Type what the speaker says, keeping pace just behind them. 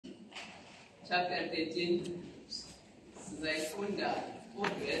chapter 13, sizayifunda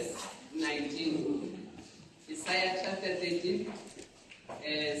verse 19. Isaiah chapter 13,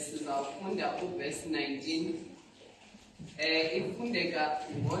 sizafunda verse 19. Ifundeka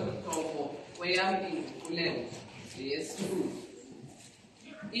ngolhlobo kweyami inguqulelo yesiLungu.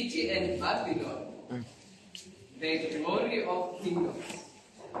 Ithi, and Babylon, the glory of kingdoms,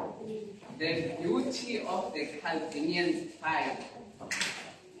 the beauty of the Chaldeans' pride,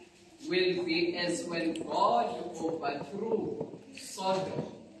 will be as when God overthrew Sodom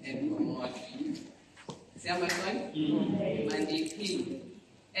and Gomorrah.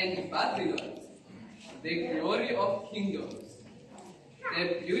 And Babylon, the glory of kingdoms,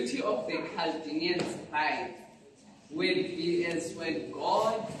 the beauty of the Chaldeans' pride, will be as when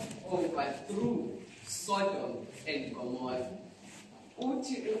God overthrew Sodom and Gomorrah.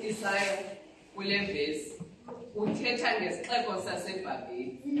 Uthi Isaiah kule verse uthetha ngesixeko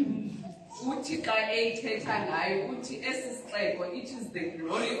saseBhabheli. Uthi xa ethetha ngayo uthi esi sixeko, it is the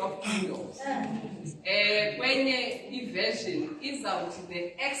glory of kingdoms. Kwenye iversion izawuthi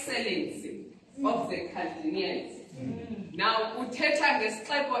the excellency of the Chaldeans. Now uthetha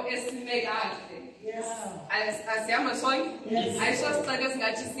ngesixeko esime kahle. Asiyama sonke? Ayisho sixeko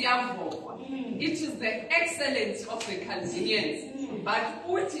esingathi siyavokwa. It is the excellence of the Chaldeans. But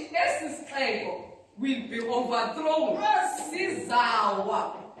uthi esi sixeko will be overthrown.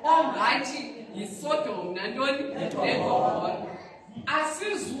 Sizawa ongathi yiSodom nantoni neGomorrah.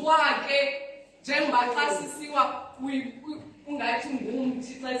 Asizwa ke njengoba xa sisiwa ungathi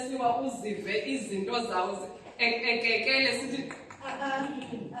ngumthi xa siwa uzive izinto zawo ekekele sithi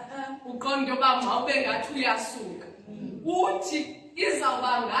uqonde uba mawube ngathi uyasuka. Uthi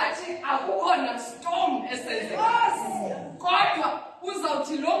izawuba ngathi akukho na-storm esenzekayo, kodwa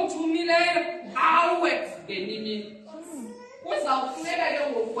uzawuthi lo mthumileyo awe ngenye imini. Uzawufuneka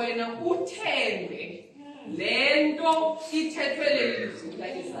ke ngoku wena uthembe le nto ithethwe lelizwi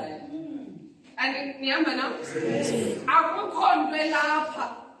laIsaya. And nihamba nam? Akukho nto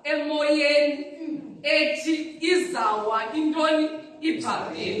elapha emoyeni ethi izawa intoni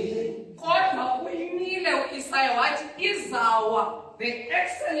iBhabheli, kodwa uyimile uIsaya wathi izawa the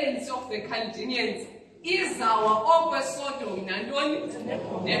excellence of the Chaldeans, izawa okweSodom nantoni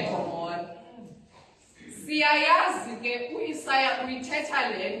neGomorrah. Siyayazi ke uIsaya uyithetha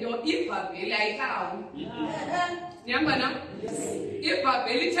le nto iBhabheli ayikawi. Nihamba nam?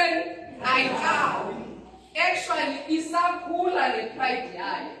 iBhabheli itheni? Ayikawi. Actually isakhula le pride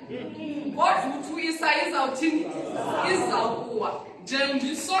yayo. Kodwa uthi uIsaya izawuthini? Izawukuwa njengoba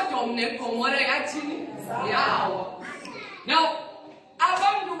iSodom neGomorrah yathini? Yawa. Now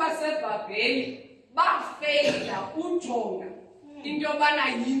abantu baseBhabheli bafeyila ujonga into yobana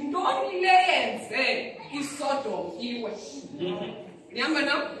yintoni le yenze iSodom iwe. Nihamba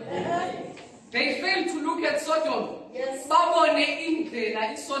nam? They failed to look at Sodom. Babone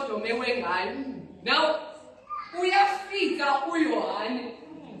indlela iSodom ewe ngayo. Now uyafika uYohane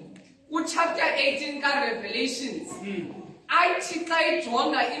chapter 18 kaRevelations ayithi xa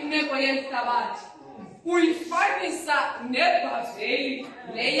ijonga imeko yomhlabathi uyifanisa neBhabheli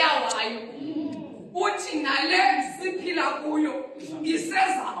leyawayo. Uthi nale siphila kuyo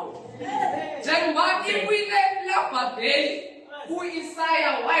isezawo njengoba iwile laBhabheli.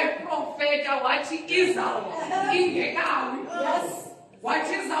 uIsaya wayiprofeta wathi izawo ingekawi.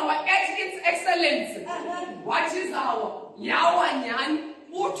 Wathi izawo at its excellence. Wathi izawo yawa nyani.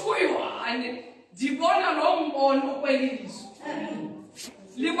 Uthi uYohane ndibona lo mbono kweli lizwi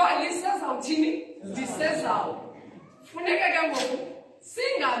liba lisezawuthini? Lisezawo. Funeka ke ngoku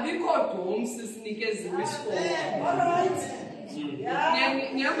singabikho dom sisinikeziwe isikolo.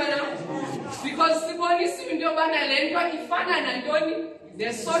 Nihamba nam? Because sibonisa into yobana le nto ifana nantoni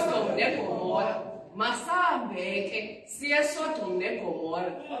neSodom neGomorrah. Masahambe ke siye eSodom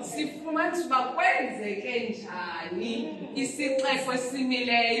neGomorrah sifumanise uba kwenzeke njani isixeko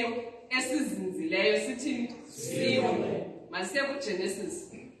esimileyo esizinzileyo sithini? Siwe. Masiye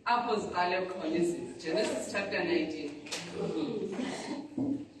kuGenesis apho ziqale khona izinto. Genesis chapter 19.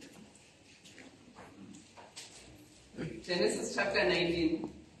 Genesis chapter 19.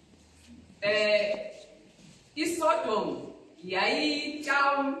 iSodom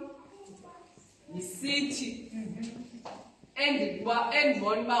yayitown, yicity,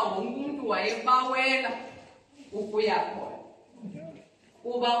 endibona uba wonke umuntu wayebawela ukuya khona.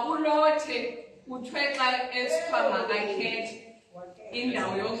 Kuba uLothe kuthiwe xa esithiwa makakhethe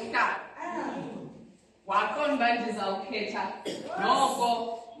indawo yokuhlala waqonda uba ndizawukhetha noko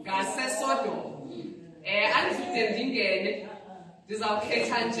ngaseSodom. Andide ndingene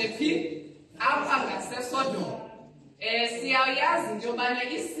ndizawukhetha nje phi apha ngaseSodom. Siyayazi nje ubana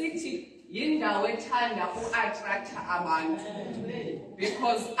isithi yindawo ethanda uattracta abantu.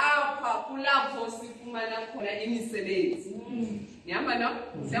 Because apha kulapho sifumana khona imisebenzi. Nihamba no?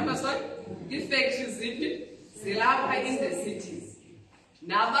 Sihamba sonke? Ii-factories ziphi? Zilapha in the cities.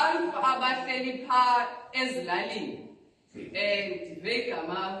 Nabantu abahleli phaa ezilalini. Ndive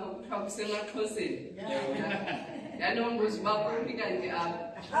igama kuthiwa kusemaXhoseni. Yanongozi bakufika nje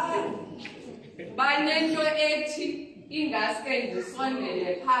apha. Banento ethi ingaske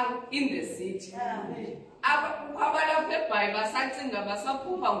ndisondele phaa in the city. Abalapha eBhayi basacinga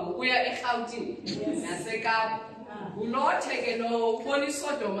basaphupha ngokuya eRhawutini naseKapa. Ulothe ke lo ubona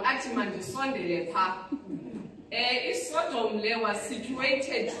iSodom athi mandisondele phaa. ISodom le was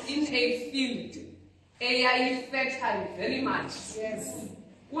situated in a field fertile very much. Yes.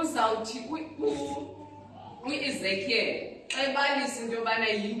 Uzawuthi uEzekiel ebalisa into yobana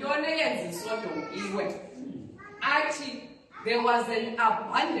yintoni eyenza iSodom iwe. Athi there was an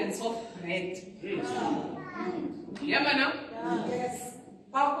abundance of bread. Yema na? Yes.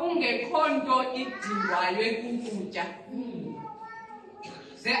 Kwakungekho nto idingwayo ekukutya.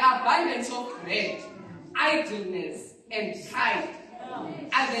 The abundance of bread, idleness, and pride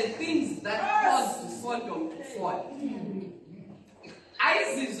are the things that caused Sodom to fall.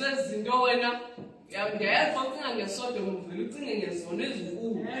 Ayizizwe izinto wena ndiyeva ucinga ngeSodom uvele ucinge ngezono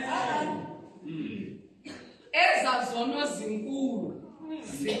ezinkulu. Eza zono zinkulu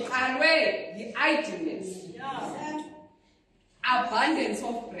ziqalwe yi-idleness, abundance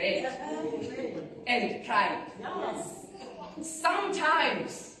of bread, and pride.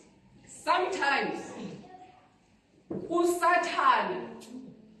 Sometimes Satan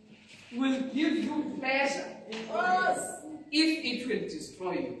will give you pleasure if it will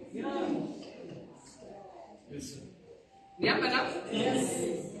destroy you. Yes.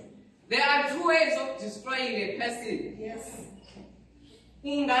 There are two ways of destroying a person. Yes.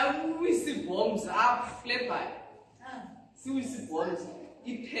 Ungawisi bombs up flipped. Siwisi bombs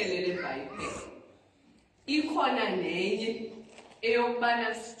iphelele bayiphela. Ikhona nenye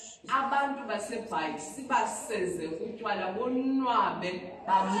eyokubana abantu baseBhayi sibaseze utywala bonwabe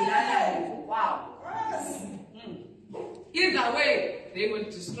babulalane ngokwabo. Either way, they will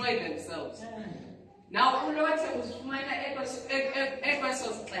destroy themselves. Now, ulothe usifumana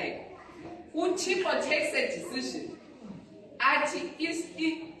ekweso sixeko. uThixo takes a decision. Athi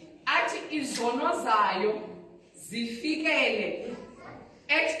izono zayo zifikele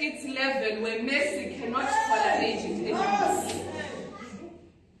at its level where mercy cannot tolerate it anymore.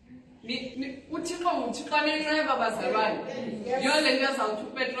 uThixo nenceba bazalwane. Yole nto azawuthi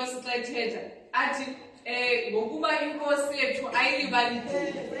uPetros xa ethetha athi ngokuba inkosi yethu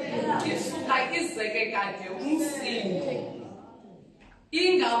ayilibalidile isuka izeke kade umsindi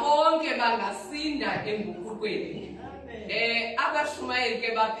ingabonke bangasinda engukukweni. Abashumayeli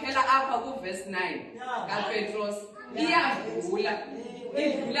ke baphela apha kuverse 9 kaPetros iyadlula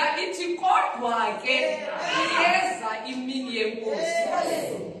idlula ithi kodwa ke iyeza imini yenkosi.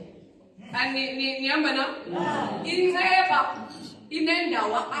 Nihamba na? Inceba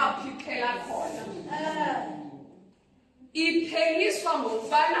inendawo apho iphela khona. Ipheliswa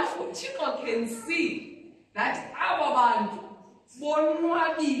ngokubana uThixo can see that abo bantu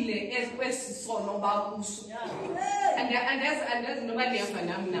bonwabile ekwesisono bakuso. And noba nihamba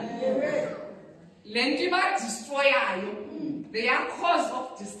nami na. Le nto ibadistroyayo, their cause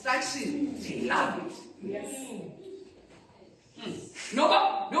of destruction, they love it. Yes. Noba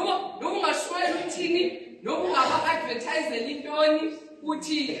ungashwela uthini, noba ungaba-advertisela intoni,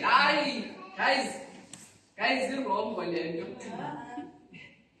 uthi hayi, guys, irongo le nto.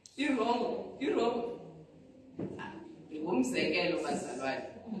 Irongo. Ngumzekelo bazalwane.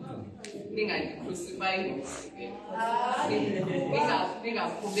 Ningandicrucify ngomzekelo.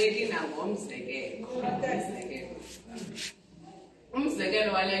 Ningakhubeki nangomzekelo.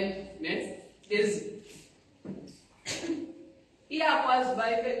 Umzekelo wale nto iyakwazi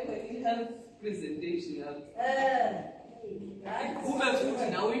uba ibekho i-health presentation yakho. Ikhube futhi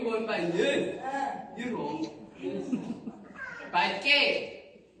nawe uyibona uba irongo. But ke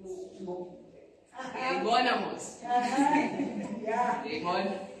ngiyayibona mos.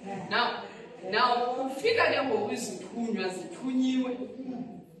 Ngiyayibona. Now ufika ke ngoku izithunywa zithunyiwe.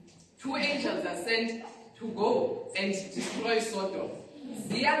 2 angels are sent to go and destroy Sodom.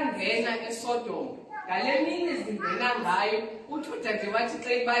 Ziyangena eSodom. Ngale mini zingena ngayo uthi udade wathi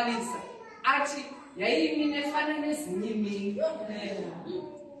xa ibalisa athi yayimini efana nezinye imini.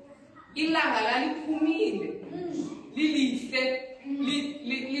 Ilanga laliphumile lilihle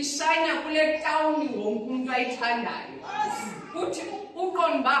lishayina kule town wonke umuntu ayithandayo. Uthi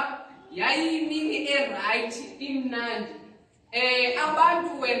uqonda yayimini right imnandi.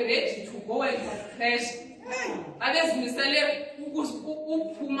 Abantu were ready to go and crash. Babezimisele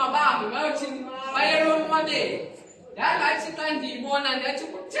ukuphuma bahambe bayothini bayelonwabela. Ndingathi xa ndiyibona ndathi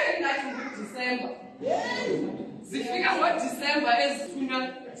kutheni ngathi nguDisemba. Zifika ngoDisemba ezithunywa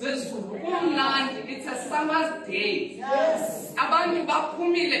zezulu kumnandi. It's a summer's day. Yes. Abantu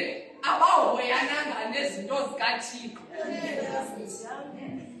baphumile abahoyananga nezinto zikaThixo.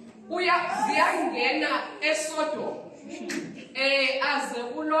 Ziyangena eSodom. Aze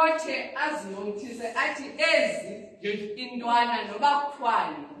uLothe azinomthise athi ezi intwana noba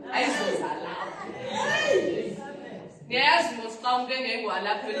kuthwani ayizozalapha. Niyazi mos xa umuntu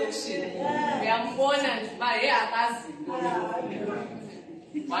engengwalapha elokishini uyambona nje uba akazi nto.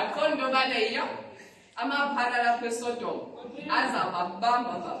 Waqonda into yobana yiyo amaphara lapha eSodom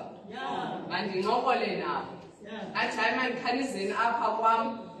azawubabamba baba mandincokole nabo. Athi hayi mandikhanizeni apha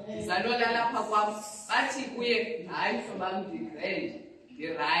kwam zalola lapha kwam. Bathi kuye hayi mhlobam ndigrand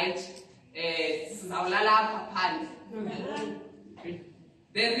ndirayight sizawulala apha phandle.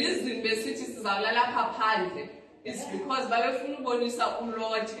 The reason besithi sizawulala apha phandle is because babefuna ubonisa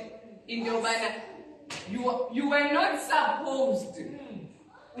uLothe into yobana you were not supposed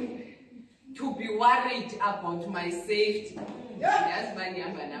to be worried about my safety. Yazi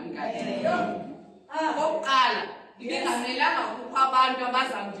banihamba nami kahle. Okokuqala ibingamelanga kukho abantu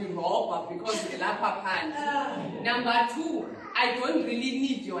abazamndirobha because ngelapha phandle. Number 2, I don't really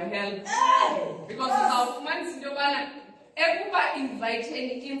need your help because uzawufumanisa into yobana ekuba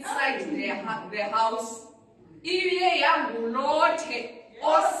invited inside their house iye yanguLothe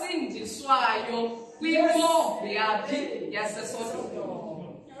osindiswayo kwimovu yaphi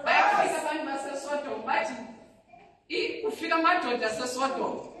yaseSodom. Bayafika abantu baseSodom bathi kufika amadoda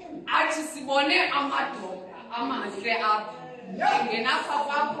aseSodom athi sibone amadoda amahle apha ngenapha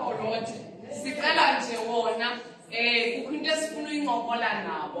kwakho Lothe sicela nje wona kukho into esifuna uyincokola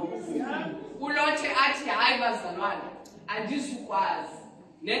nabo. uLothe athi hayi bazalwane andizukwazi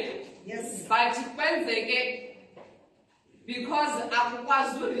yes but kwenzeke because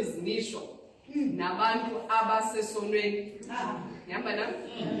akukwazi ureasonisho nabantu abasesonweni. Yamba na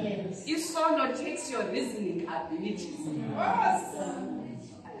isono takes your reasoning abilities.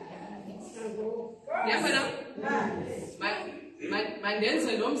 Yamba na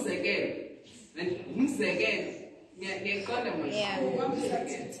mandenze lo mzekelo ngiqonda manje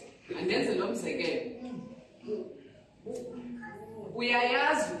mandenze lo mzekelo.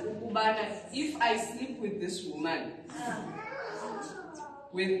 Uyayazi ukubana if I sleep with this woman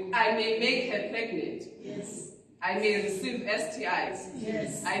I may make her pregnant. Yes. I may receive STIs.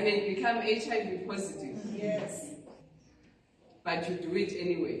 Yes. I may become HIV positive. Yes. But you do it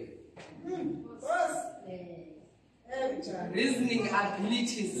anyway. Reasoning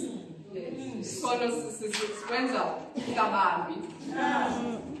abilities.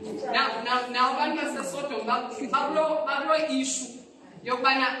 Now abantu baseSodom bakulo issue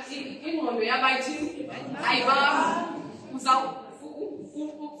yokubana ingqondo yabathi ayibamba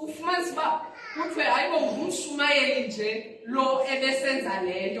ufumanisa uba kuthiwe hayibo ngumshumayeli nje lo ebesenza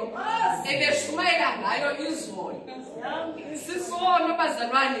lento ebeshumayela ngayo izolo. Sisono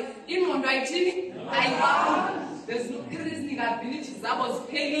bazalwane ingqondo ayithini ayibamba. There's no reasoning ability zabo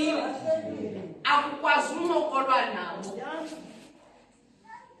ziphelile akukwazi uncokolwa nabo.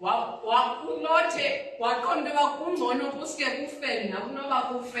 uLothe waqonda uba kungcono kuske kufele nakunoba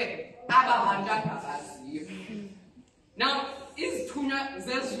kufe aba bantu angabaziyo. Now izithunywa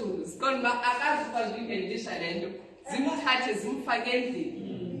zezulu ziqonda uba akazikwazi uyihendisha le nto zimthathe zimfake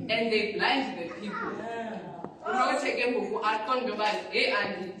endlini and they blind the people. uLothe ke ngoku aqonda uba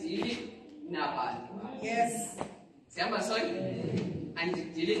andidili nabantu. Yes. Siyamba sonke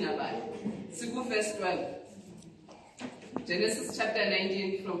andidili nabantu. Verse 12. Genesis chapter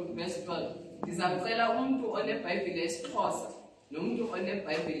 19 from verse 12. Ndizamcela umuntu oneBhayibhile yesiXhosa nomuntu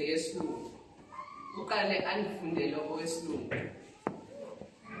oneBhayibhile yesilungu uqale andifundele okwesilungu.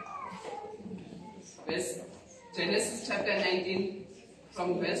 Genesis chapter 19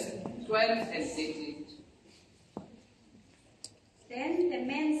 from verse 12 and 13. Then the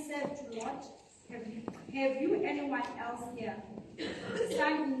man said to Lot, have you anyone else here?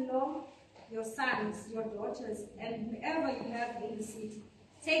 Son-in-law, your sons, your daughters, and whoever you have in the city,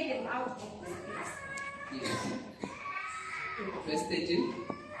 take them out of this place. Yes. Verse 13.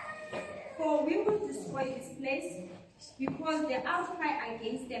 For we will destroy this place, because the outcry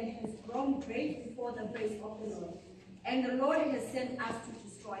against them has grown great before the face of the Lord, and the Lord has sent us to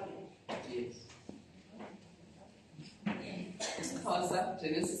destroy them. Yes. Xhosa,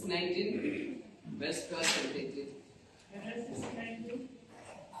 Genesis 19, verse 12 and 13. Genesis 19.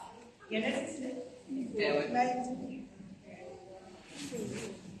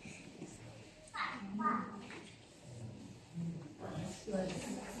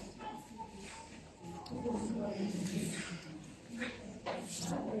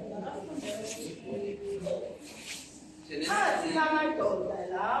 Amadoda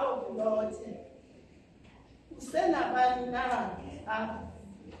lawo kulothe usenabani na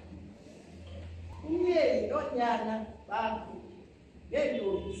umyeni nonyana bakho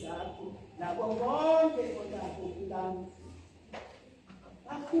neentombi zakho nabo bonke onabo kulami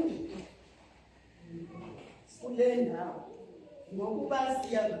bakhulu kule ndawo ngokuba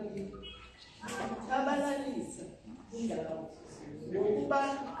siyakuthabalalisa indawo ngokuba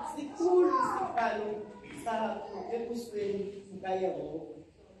sikhulu siqalo sakho ebusweni bukaYehova.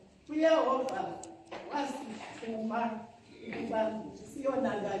 UYehova wasithuma ukuba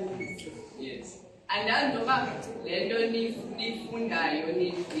siyonakalisa. Yes. Andazi noma le nto nifundayo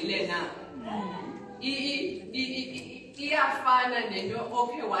nivile na. Iyafana nento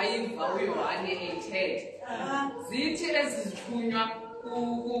okhe wayiva uYohane ethetha. Zithi ezithunywa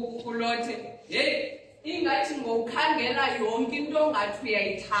kulothe, hey, ingathi ngokukhangela yonke into ongathi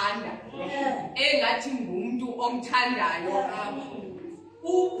uyayithanda, engathi ngumntu omthandayo apha,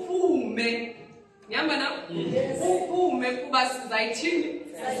 uphume. Yamba na? Uphume kuba sizayithini?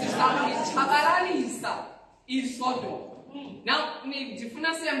 Sizamitshabalalisa iSodom. Now,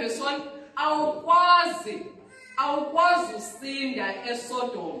 ndifuna sihambe sona, awukwazi usinda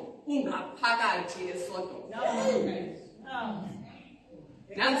eSodom ungaphakathi eSodom.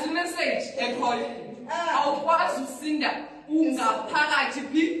 Nansi message ekhoyo. Awukwazi usinda ungaphakathi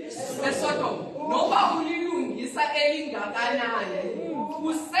phi eSodom. Noba ulilungisa elingakanani,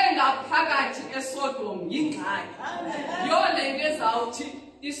 usengaphakathi eSodom yingxaki. Yona into ezawuthi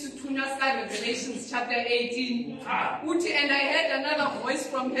isithunywa sika Revelations chapter 18 uthi, and I heard another voice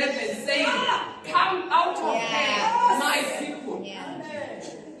from heaven saying, come out of her, my people,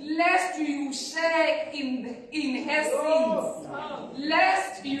 lest you share in her sins,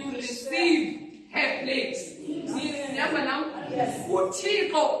 lest you receive her plagues.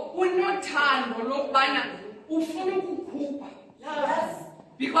 UThixo unothando lokubana ufuna ukukhupha,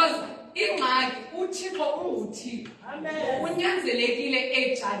 because ingxaki uThixo unguThixo, unyanzelekile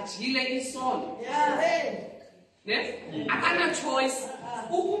ejajile isono. Akana choice.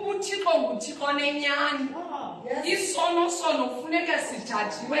 Ukuba uThixo nguThixo nenyani, isono kufuneka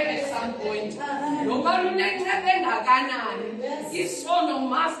sijajiwe at some point. Noba lunenceba engakanani, isono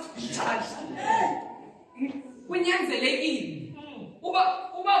must be judged. Kunyanzelekile.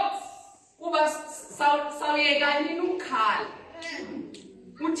 Uba sawuyeka nini ukukhala,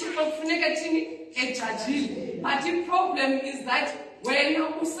 uThixo kufuneka thini ejajile. But the problem is that wena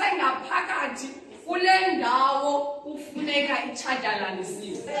usengaphakathi kule ndawo ufuneka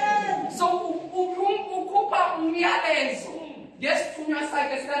itshadalanisiwe. So ukhupha umyalezo ngesithunywa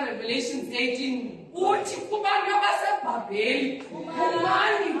sakhe sika-Revelations 18 uthi kubantu abaseBhabheli,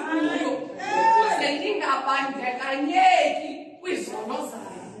 phumani kuyo ukuze ningabandakanyeki kwizono zayo.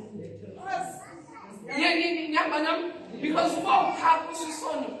 Because ukhapha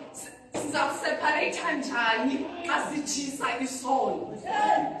isono, sizawuseparate njani xa sitshisa isono?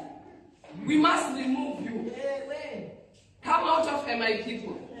 We must remove you. Come out of her, my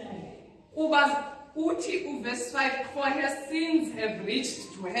people. Uthi verse 5, for her sins have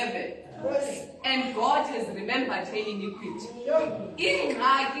reached to heaven, and God has remembered her iniquity.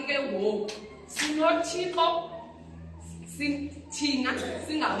 Ingxaki ke ngoku sinoThixo, thina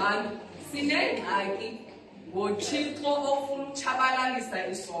singabantu sinengxaki ngoThixo ofuna ukutshabalalisa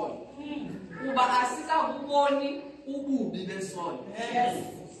isono, kuba asikabuboni ububi besono.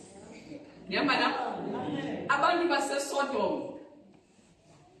 Yamba na? Abantu baseSodom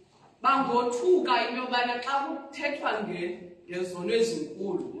bangothuka into yobana xa kuthethwa ngezono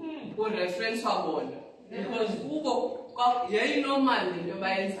ezinkulu kureferenswa bona, because kubo yayinormal le nto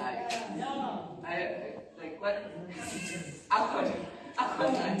bayenzayo. Like what?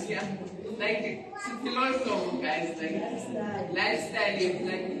 Like philosophy, guys, like lifestyle,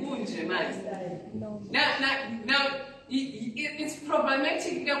 like kunje manje. Now it's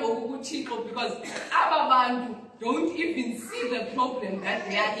problematic because other bantu don't even see the problem that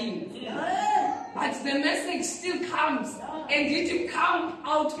they are in. But the message still comes, and it will come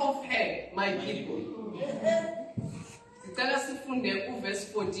out of her, my people. Sicela sifunde verse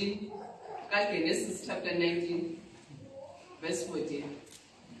 14, Genesis chapter 19, verse 14.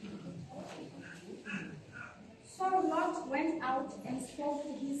 So Lot went out and spoke to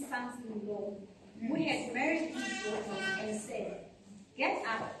his sons-in-law, who had married his daughters, and said, get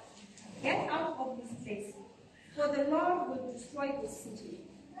out of this place, for the Lord will destroy the city.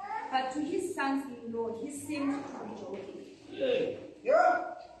 But to his sons-in-law, he seemed to be joking.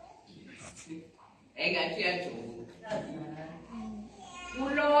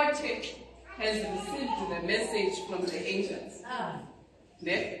 Ulotte has received the message from the angels.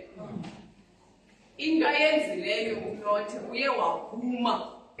 Ne? Into ayenzileyo uLotte uye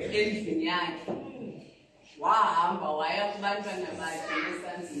waphuma endlini yakhe. Wahamba waya kubantwana bakhe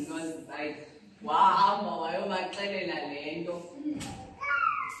nesons-in-laws bakhe. Wahamba wayobaxelela lento.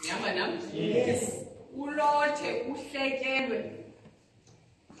 Ngihamba nami? Yes. uLotte uhlekelwe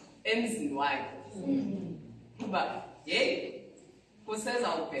emzini wakhe kuba hey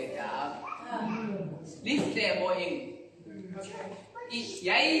kusezawubheda apha lihlebo eli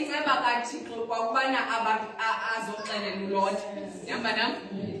yayinceba kaThixo kwakubana azoxelela uLotte ihamba nam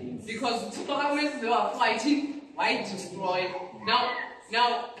because uThixo kaMesize wayi-destroy now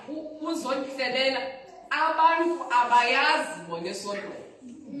uzohlelela abantu abayazi bona eSodom.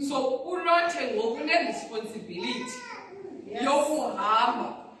 So uLotte ngoku une-responsibility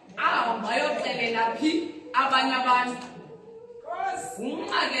yokuhamba ahamba ayoxelela phi abanye abantu.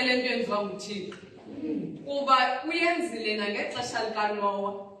 Unxake le nto yenziwa nguThixo kuba uyenzile nangexesha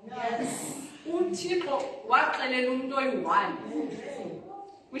likaNowa. uThixo waxelela umntu oyi-1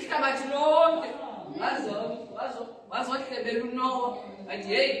 kwihlabathi lonke wazohlebela uNowa wathi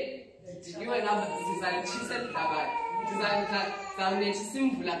heyi ndidikiwe ngaba ndizalitshisa elihlabathi ndizawunethisa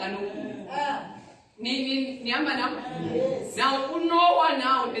imvula kanoku. Nihamba nam? Now uNowa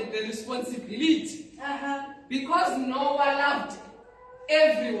now had the responsibility because Noah loved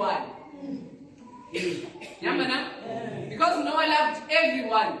everyone. Nihamba nam? Because Noah loved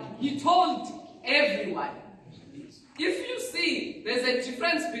everyone, he told everyone. If you see, there's a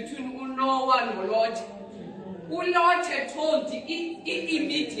difference between Noah and uLotte. uLotte told the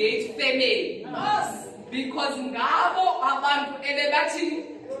immediate family because ngabo abantu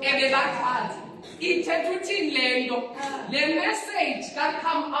ebebachaza. Ithetha uthini le nto? Le message that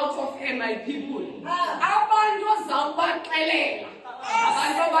come out of her, my people. Abantu ozawubaxelela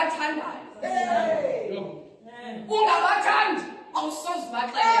abantu abathandayo. Ungabathandi awusoze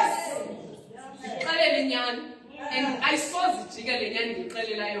ubaxelela. Xelela inyani and ayisoze ijike le nyani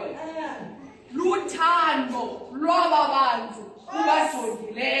ndixelela yona. Luthando lwaba bantu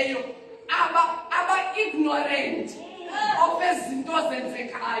ubajongileyo aba-ignorant of ezinto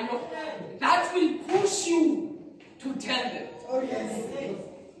zenzekayo that will push you to tell them.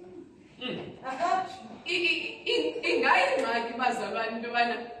 Ingayingxaki bazalwane into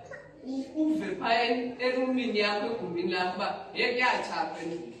yobana uve phaa erumini yakho egumbini lakho uba kuyatsha apha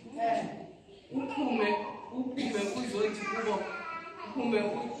endlini. Uphume uzothi kubo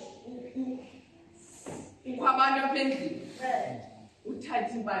ukho abantu apha endlini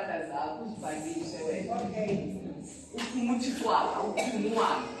uthathe impahla zakho uzibhakishe wena uphume uThixo wakho uphume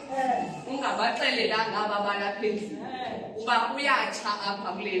uhambe ungabaxelelanga aba balapha endlini uba kuyatsha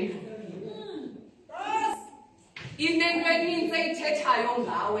apha kule ndlu. Inento enintsi eyithethayo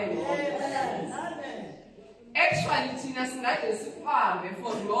ngawe actually thina singade sihambe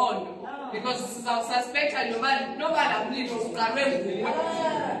for loo nto because sizawususpektha noba laa mlilo uqalwe nguwe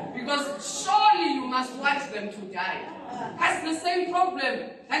because surely you must want them to die. That's the same problem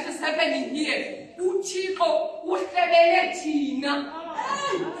that is happening here. uThixo uhlebele thina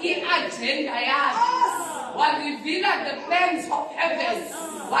i-agenda yakhe warevela the plans of heaven.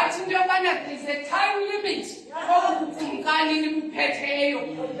 Wathi into yobana there's a time limit obukumkani nibuphetheyo.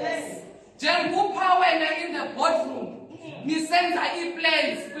 Njengupha wena in the boardroom nisenza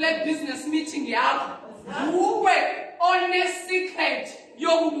ii-plans kule business meeting yakho nguwe one-secret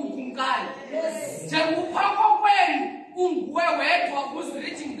yobukumkani. Njengupha kokwenu unguwe wedwa who's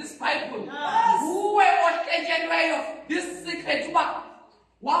reading this Bible nguwe ohletyelweyo this secret uba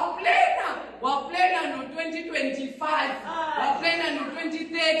waplena no-2025 waplena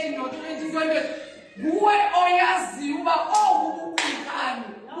no-2030 no-2020 nguwe oyaziyo uba obu bukumkani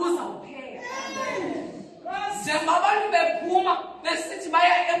buzawuphela. Njengabantu bephuma besithi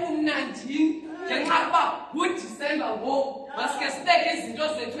baya ebumnandini ngenxa yokuba nguDisemba ngoku masike sibeke izinto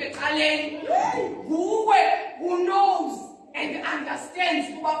zethu ecaleni. Nguwe who knows and understands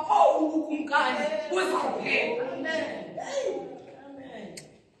uba obu bukumkani buzawuphela.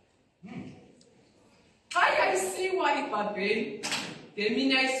 Xa yayisiwa iBhabheli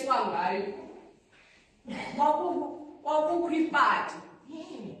ngemini ayisiwa ngayo kwakukho ipati.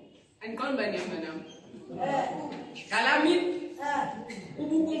 Andiqondi uba nihamba nam. Ngalaa mini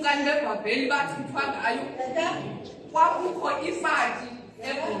ubukumkani beBhabheli bathithwa ngayo kwakukho ipati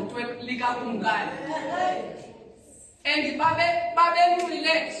egontwe likakumkani and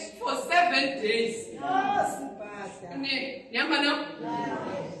babemile for 7 days.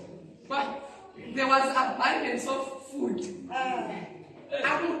 But there was abundance of food.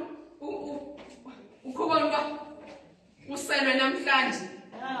 Usana namhlanje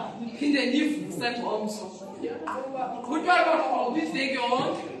phinde nivuse ngomso kuthwa ubizeke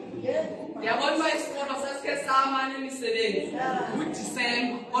yonke yabona uba isikolo sasike samane imisebenzi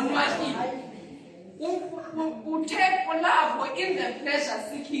uDisemba onwahile utheko lapho in the pleasure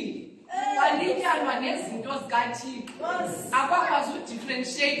seeking balinyanwa nezinto zikaThixo akwakwazi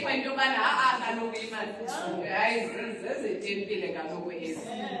udifferentiate into yobana kaloku imali hayi zezitempile kaloku ezi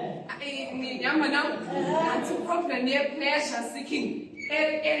nihamba nam that's a problem ye-pleasure seeking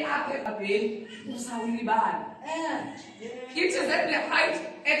elapha ebhabheni usawulibala. It is at the height,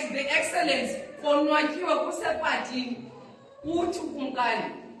 at the excellence konwatyiwe kusepatini uthi ukumkani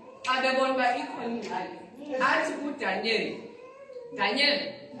abebona uba ikhona ingxaki athi kuDaniel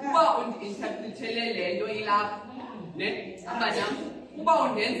uba undi-interpretele le nto ilapha ne abanam uba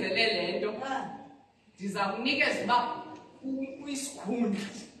undenzele le nto ndiza kunikeza uba uyisikhundla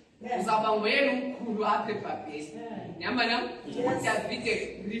uzawuba ngoyena umkhulu apha ebhabheni. Nihamba nam uDavide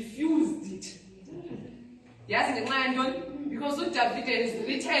refused it. Yazi ngenxa yantoni? Because uDavide has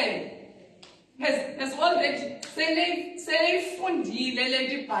written has already seleyifundile le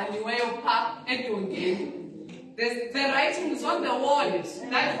nto ibhaliweyo phaa edongeni. The writing is on the wall.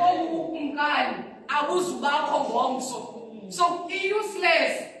 Like umkani abuzubakho ngomso. So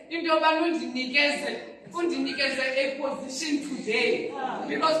useless into yobana undinikeze a position today,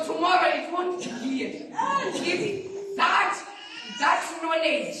 because tomorrow it won't be here. That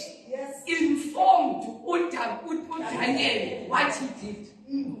knowledge informed Daniel what he did.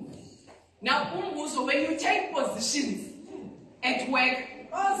 Now, umbuzo, when you take positions at work,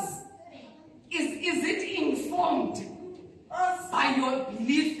 is it informed by your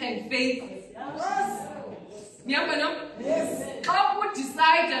belief and faith? Yes. How would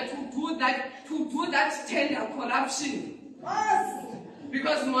decide to do that tender corruption?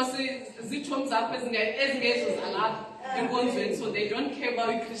 Because most zithoms up as so they don't care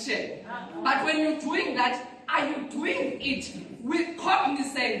about you Christian. But when you're doing that, are you doing it with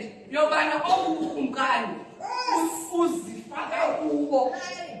cognizance? Yobana umkani uzifaka kuwo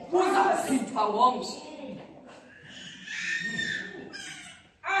uzachithwa ngomso.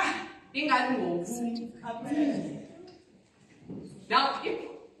 Ingani ngoku. Now,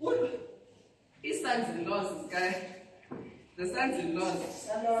 if sons-in-laws, the sons-in-laws,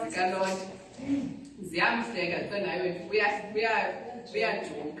 Lord, ziyamhleka senayo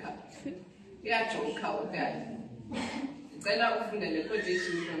uyajoka uDad. Ngicela ufunde le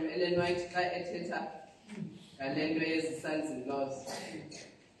quotation from Ellen White xa ethetha ngale nto yezi sons-in-laws.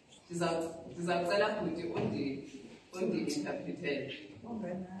 Ndizawucela futhi undi-interpretele.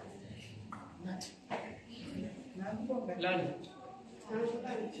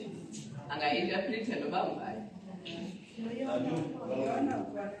 Anga-interprete noba ngubani.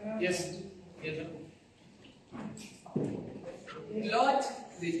 Yes. Lord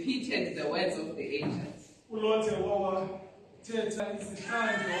repeated the words of the angels.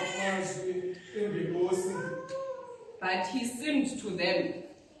 But he seemed to them,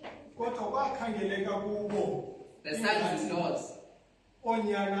 the sons-in-laws,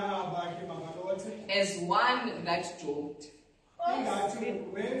 as one that joked.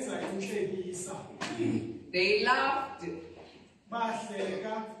 They laughed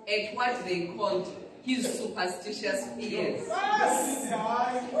at what they called his superstitious fears.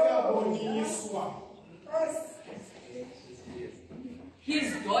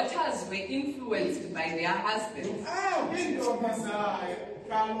 His daughters were influenced by their husbands.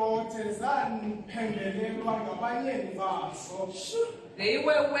 They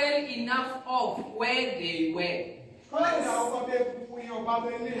were well enough off where they were.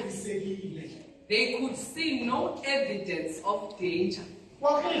 They could see no evidence of danger.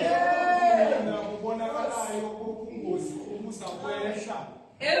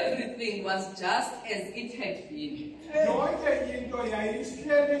 Everything was just as it had been.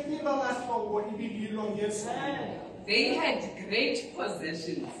 They had great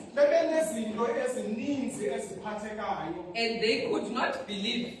possessions. And they could not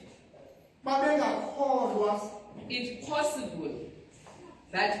believe it possible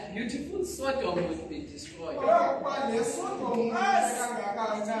that beautiful Sodom would be destroyed.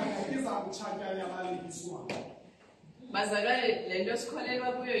 Bazalwane, le nto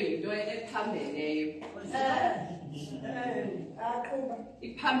sikholelwa kuyo yinto ephambeneyo.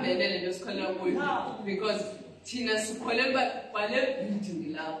 Iphambene le nto sikholelwa kuyo, because thina sikholelwa kwale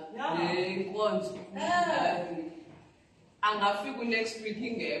building lapho lenkonzo angafika next week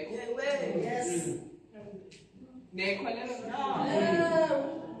ingekho.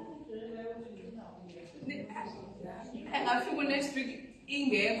 Engafika next week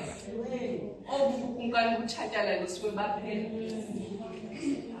ingekho. Ungani ukutshatyalaliswe baphela.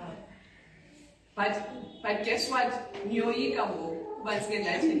 But guess what? Niyoyika ngoku kuba sike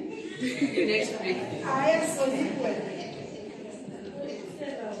ndathi next week.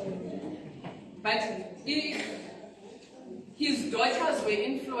 But his daughters were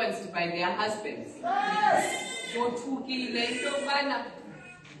influenced by their husbands. Bothukile into yokubana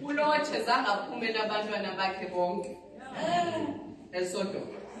uLothe zangaphume nabantwana bakhe bonke eSodom.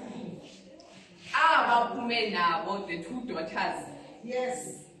 Abaphume nabo, the two daughters. Yes.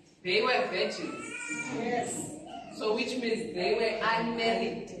 They were virgins. Yes. So which means they were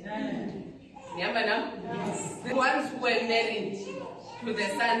unmarried. Remember now? Yes. The ones who were married to the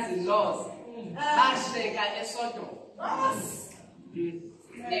sons-in-laws. Basheka eSodom.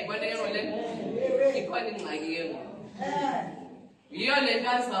 Yayibona ke ngole? Ikhona ingxaki ke ngoku. Yiyo le nto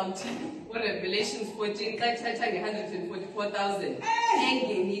azawuthi uRevelations 14 xa ithetha nge-144,000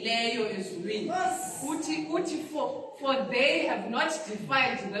 engenileyo ezulwini. Uthi for they have not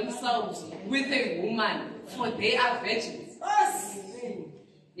defiled themselves with a woman, for they are virgins.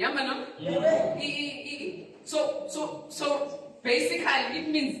 Yamba no? So basically it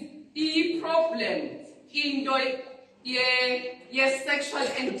means problem into sexual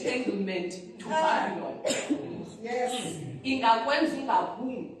entanglement to Babylon. Yes. Ingakwenza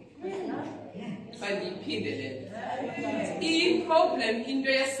ungaphumi. Bandiyiphinde le. I-problem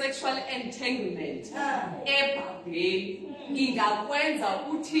into sexual entanglement eBhabheli ingakwenza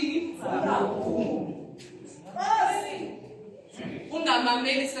uthini ungaphumi.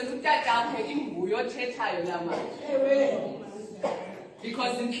 Ungamameli sekutatakho imbuyo othethayo lamanje.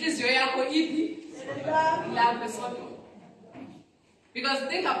 Because inhliziyo yakho iphi lapha eSodom. Because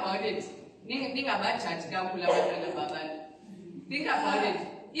think about it. Ningabajaji kakhulu abantwana babantu. Think about it.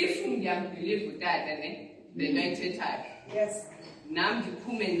 If ngiyambelieve utata ne the night attack. Yes. Nam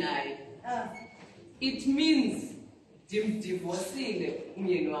ndiphume naye. It means divorcing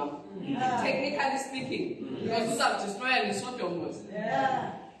umyeni wami. Technically speaking, because uzawudestroya neSodom.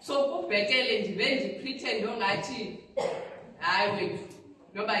 So kubhetele ndibe ndipretend ongathi hayi wethu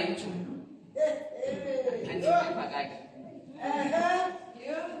noba yithu. Andipha kake.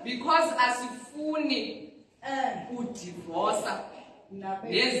 Because asifuni udivorce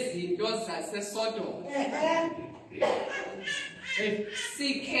nezinto zaseSodom.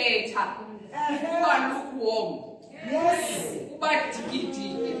 Sikhetha kuba lukewarm. Kuba dikidiki.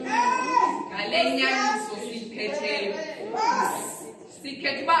 Ngale nyaniso siphetheyo.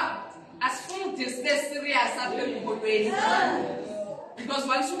 Sikhetha uba asifuni udistay serious apha emholweni. Because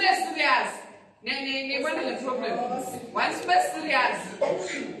once you are serious, the problem. Once you are serious,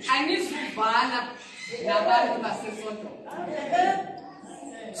 I need to ban nabantu baseSodom.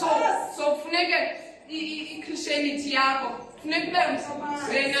 So funeke iChristianity yakho funeke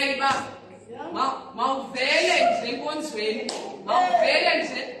wena iba mawuvele nje enkonzweni, mawuvele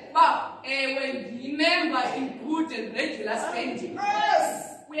nje ba ewe remember in good and regular spending.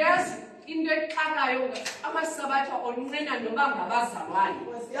 Uyazi into exakayo amasabatha onqena noba ngabazalwane.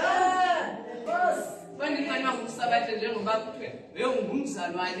 Bandinqanwa ngusabatha njengoba kuthiwe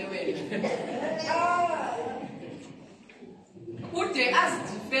ngumzalwane wena. Ude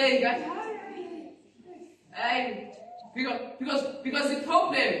azidefend because the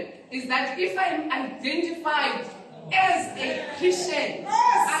problem is that if I'm identified as a Christian,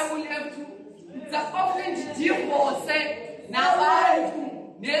 I will have to often divorce nabantu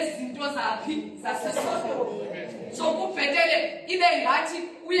nezinto zaphi zaseSodom. So kubhetele ibe ngathi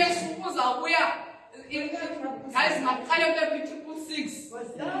uYesu uzabuya guys maqale uPeter 6.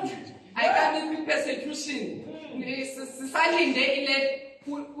 Ayikabi persecution.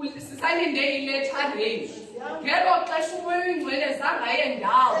 Sisalinde iletha range. Ngelo xesha umoya ingcwele zangaye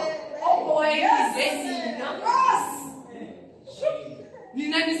ndawo. Oboyeze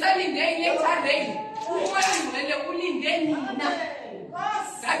nina nisalinde iletha range. Umoya ingcwele ulinde nina.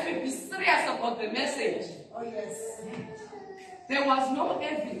 That we be serious about the message. Oh yes. There was no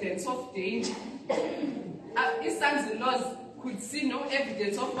evidence of danger. His sons-in-laws could see no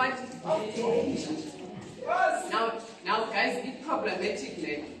evidence of what? Of danger. Now guys, it's problematic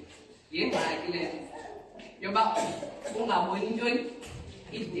le. Yengxaki le. Yoba ungaboni intoni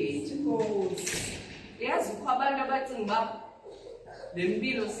i-danger. Yazi ukho abantu abacinga uba le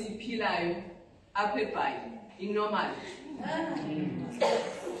mpilo siyiphilayo apha eBhayibhile inormal.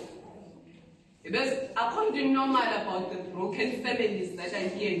 Because according to normal about the broken families that are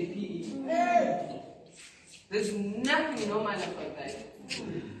here in PE. There's nothing normal about that.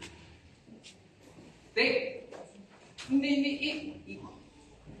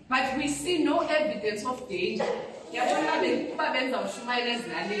 But we see no evidence of danger.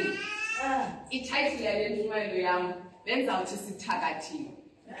 I-title yale ntshumayelo yam benzawuthi sithakathiwe.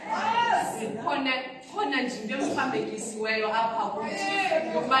 Khona nje into emfambekisiweyo apha kuthi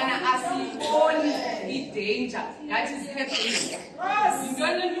yokubana asiyiboni i-danger that is happening.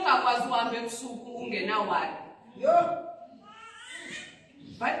 Yintoni into ungakwazi uhamba ebusuku ungenawali?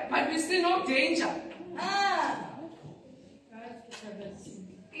 But we see no danger.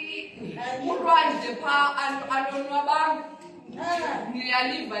 Ulwandle phaa alonwabanga.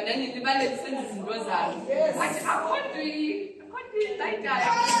 Ngiyaliva nani libale lisenza izinto zalo. But according like that,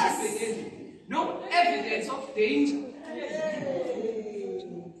 no evidence of danger.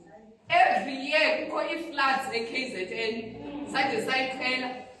 Every year, if floods a KZN, such as I tell,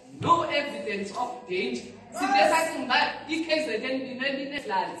 no evidence of danger. See, there's something that KZN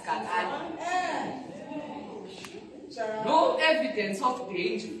floods can no evidence of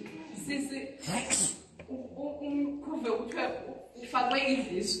danger. See, ufakwe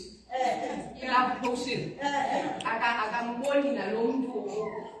izisu ilapho potion akamboni nalo muntu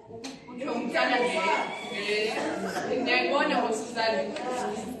uthiwa umntana ngiyayibona ngosizani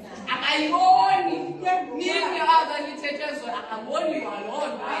akayiboni nini abalithethe zona akaboni loo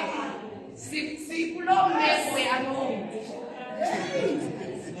nto sikulo meko yalo muntu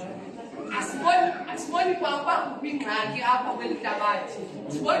asiboni kwaba kupingxaki apha kweli hlabathi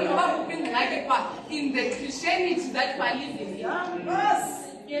siboni noba kupingxaki kwa in the Christianity that we are living in.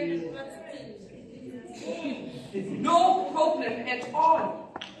 No problem at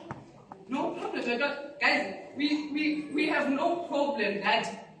all. No problem at all. Guys, we have no problem that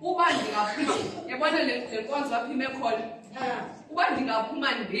uba ndingaphuma yabona le nkonzo apha imekhona uba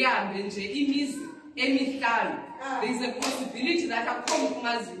ndingaphuma ndihambe nje imizi emihlanu. There is a possibility that akho umuntu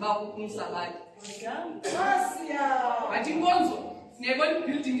ungaziba umsabati. But inkonzo siyabona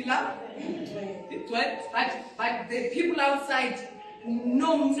building la but the people outside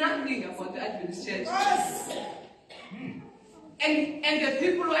know nothing about the Adventist church. And the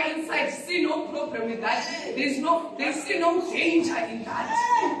people who are inside see no problem with that. They see no danger in that.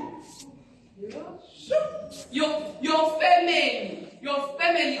 Your family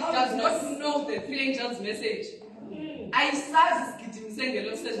does not know the three angels' message. Ayisazi sigijimise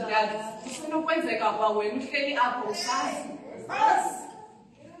ngelo seziyalo. Kusenokwenzeka kwa wena uhleli apho usazi.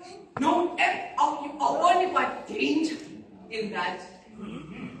 No, only what danger in that.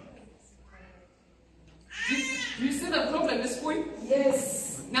 Do you see the problem is going?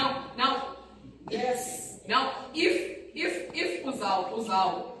 Yes. Now, yes. Now, if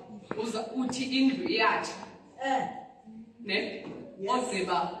uthi indlu yatsha, ne,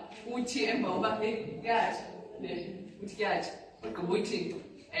 ozeba uthi emva uba yatsha, ne, uthi yatsha, ugqiba uthi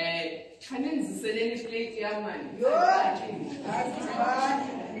khanenziseleni iplate yamani.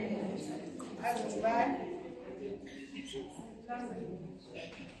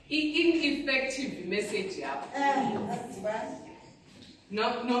 Ineffective message yakho. No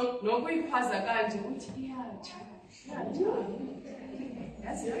kuyiphasa kanje uthi iyatsha.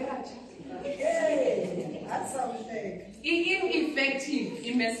 Yazi iyatsha. That sounds like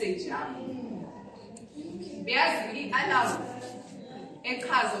Ineffective message yakho. Yazi i-alarm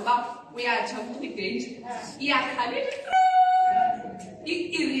echaza uba uyatsha kukho i-danger. Iyakhalela.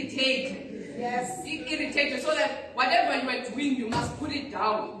 Irritated. yes. Irritated, so that whatever you are doing, you must put it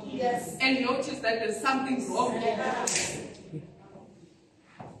down. Yes. And notice that there's something wrong.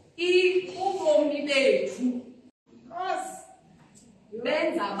 Ubomi bethu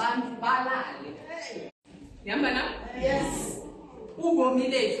benza abantu balale. Yamba na? Yes. Ubomi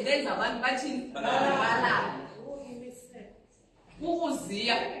bethu benza abantu bathini balale.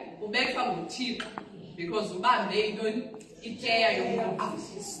 Ukuziya ubethwa nguThixo because ubambe intoni ikeya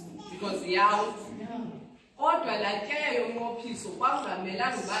yomnqophiso because yawo. Kodwa la keya yomnqophiso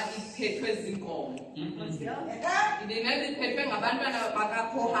kwangamelanga uba iphethwe zinkomo. Inene iphethwe ngabantwana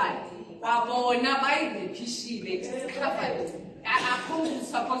bakaKhohati. Kwabona bayirephishile covered. Akho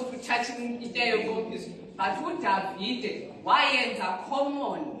supposed to touch ikeya yomnqophiso. But uDavide wayenza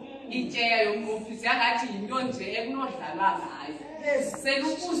common ikeya yomnqophiso yangathi yinto nje ekunodlala ngayo.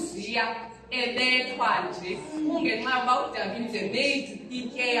 Selukuziya ebethwa nje kungenxa uba uDavide made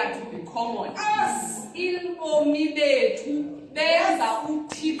ikeya to be common. Ilbomi bethu benza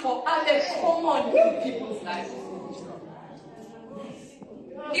uThixo abe common in people's lives.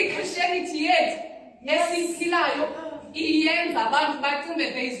 I-Christianity yethu esiphilayo iyenza abantu bacinge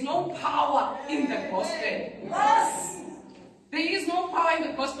there is no power in the gospel. There is no power in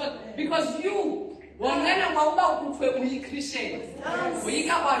the gospel because you wonena ngokuba kuthiwe uyi-Christian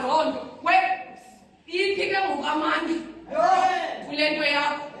uyikaba loo nto iphike ngokamandla kule nto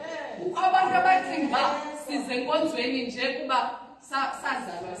yakho. Kukho abantu abacinga uba size enkonzweni nje kuba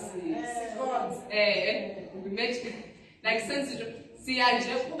sazalwa like sensitive siya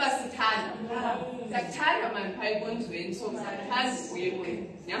nje kuba sithanda. Siyakuthanda mani phaa enkonzweni, so siyakuthanda kuye kwenu.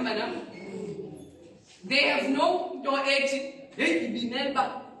 Nihamba nam? They have no nto ethi hey ibinele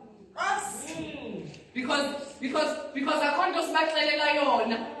uba because akho nto sibaxelela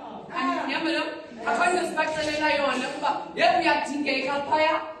yona. Nihamba nam? Akho nto sibaxelela yona kuba ye uyadingeka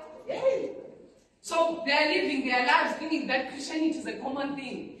phaya. So they are living their lives thinking that Christianity is a common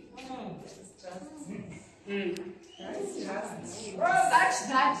thing.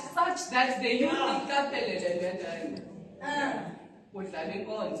 Such that they use the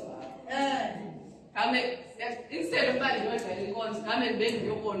instead of buying inkonzo ngame bengi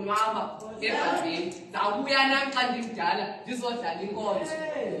yokonwaba ebhasini zawubuya nam xa ndimdala ndizodlala inkonzo,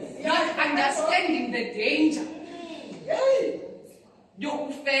 not understanding the danger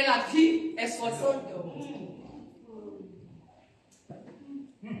yokufela phi eSodom.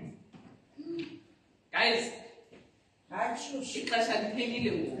 Guys, ixesha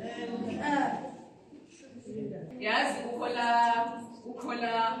liphelile ngoku. Yazi ukhola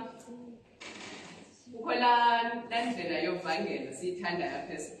laa ndlela yovangela siyithandayo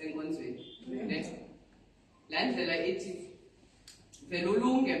apha enkonzweni. Laa ndlela ethi vele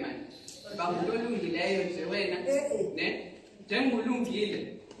ulunge mani, uba ngumntu olungileyo nje wena, njengolungile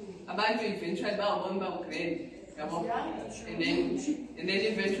abantu eventually bawubona uba ugrand, yabo, and then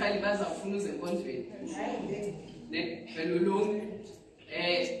eventually bazawufuna uze enkonzweni. Vele ulunge.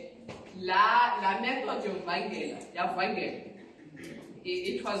 La method yavangela,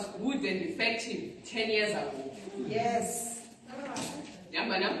 it was good and effective 10 years ago. Yes.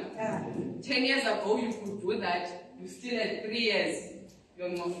 Yamba nam? 10 years ago you could do that. You still had 3 years. You're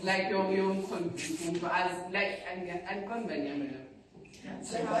like your as like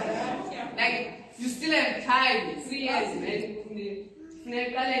like you still have time. 3 years, man.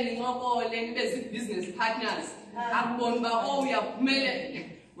 Business partners.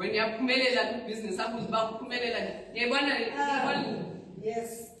 When you're pumele business, Yes.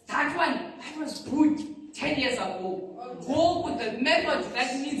 That was good 10 years ago. Go with the method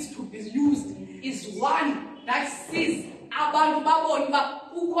that needs to be used is one that sees abantu babona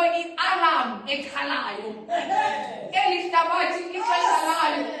ukho ialarm ekhalayo. Elihlabathi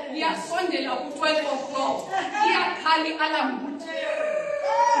ikhalayo liyasondela ku-12 o'clock. Iyakhala ialarm.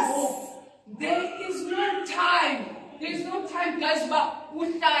 There is no time. There is no time, guys, uba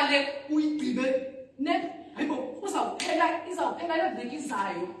uhlale uyigqibe hayibo izawuphela le veki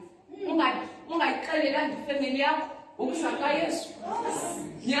izayo. Ungayixelelanga ifemeli yakho ngokuza kaYesu.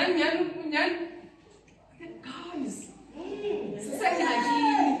 Nyani. Guys,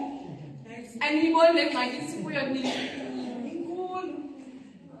 sisengxakini. Aniyiboni le ngxaki sikuyo nini? Inkulu.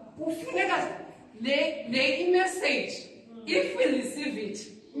 Kufuneka le i-message, if we receive it,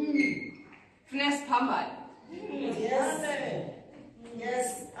 funeka siphambane. Yes.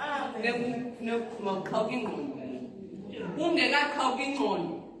 Mawuqhawuka ingqondo. Ungekaqhawuka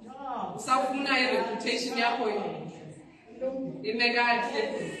ingqondo, usafuna i-reputation yakho imekahle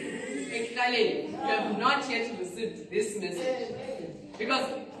ekuhlaleni. You have not yet received this message. Because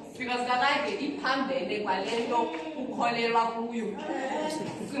kakade iphambene kwale nto ukholelwa kuyo.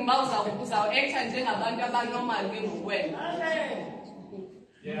 Ucinga uba uzawuektha njengabantu abanormal ke ngokwena.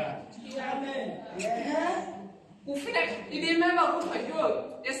 Yeah. Amen. Kufuneka remember kuthiwa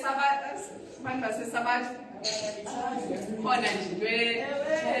esabatha abantu basesabatha khona nje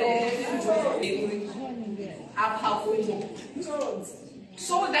apha kubo,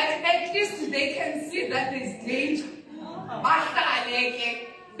 so that at least they can see that there is danger. Bahlale ke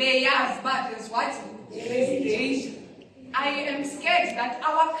beyazi but there's what? There is danger. I am scared that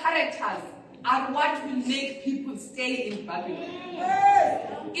our characters are what will make people stay in Babylon.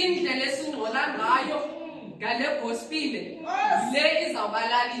 Indlela esingcola ngayo ngale gospel le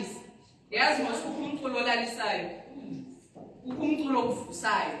izawubalalisa. Yazi mos kukho umculo olalisayo, kukho umculo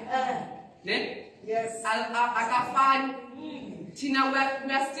ovusayo. Ne? Yes. Akafani. Tina, we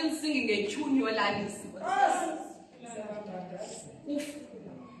are still singing a tune yolalisa.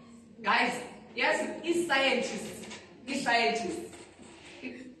 Guys, yes, is scientists. Is scientists.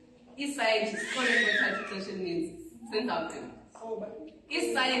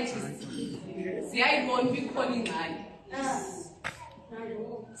 Siyayibona ikhona ingxaki.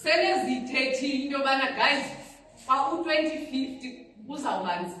 Selezithethe into yobana guys, xa u-2050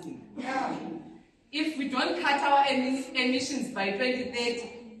 uzawuba nzima. If we don't cut our emissions by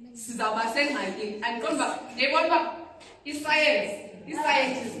 2030, sizawuba sengxakini. Andiqonda uba yayibona uba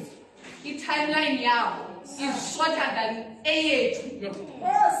i-scientists i-timeline yabo is shorter than eyethu.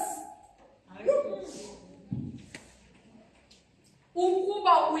 Yes.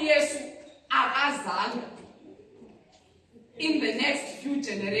 Ukuba uYesu akazanga in the next few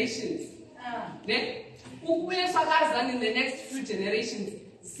generations, ne? Ukuba uYesu akazanga in the next few generations,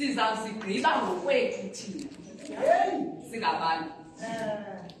 sizazigqiba ngokwethu thina singabantu.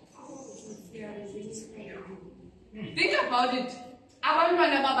 Think about it.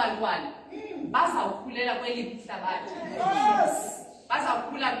 Abantwana babantwana bazawukhulela kweliphi ihlabathi.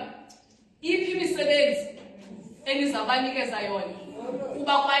 Bazawukhula iphi imisebenzi enizabanikeza yona.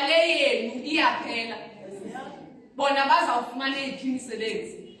 Kuba kwale yenu iyaphela. Bona bazawufumana iphi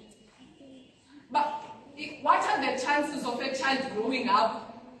imisebenzi. But what are the chances of a child growing up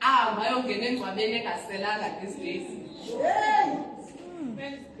ayongena engcwabeni engaselanga these days?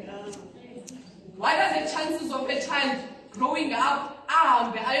 What are the chances of a child growing up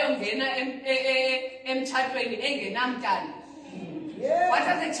ayongena emtshatweni engenamntana? What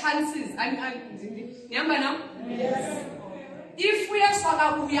are the chances? Nihamba nam? If uYesu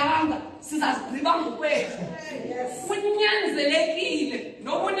akabuyanga sizazigqiba ngokwethu. Kunyanzelekile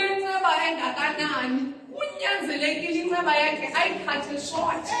noba unenceba engakanani, kunyanzelekile inceba yakhe ayithathe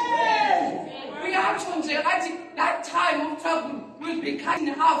short. Uyatsho nje athi that time of trouble will be cut in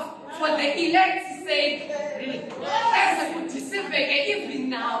half for the elect's sake. Eze kuthi siveke even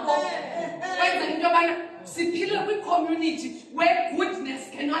nabo. Kwenza into yobana siphile kwi-community where goodness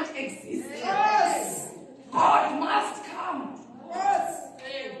cannot exist. God must come.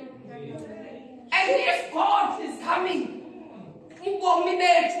 And if God is coming, ubomi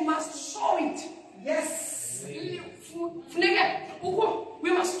bethu must show it. Yes. We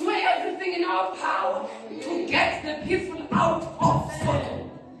must do everything in our power to get the people out of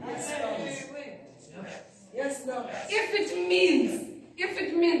Sodom. Yes, Lord. If it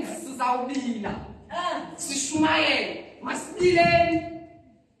means sizawubila, sishumayele, masibileni.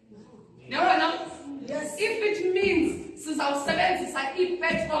 Yes. If it means sizawusebenzisa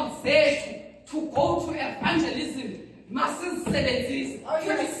ipetrol zethu to go to evangelism, masizisebenzise.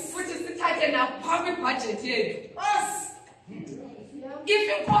 Futhi sithathe napha kwibudget yethu. If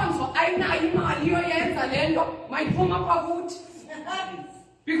inkonzo ayinayo imali yoyenza lento, mayiphuma kwakuthi.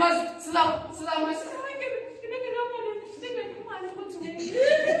 Because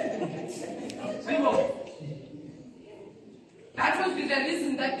that will be the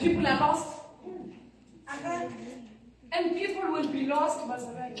reason that people are lost. And people will be lost, but I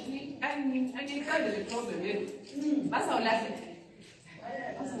mean, kind of the problem here. That's how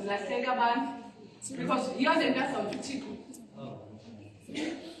because you're the best of the chicken.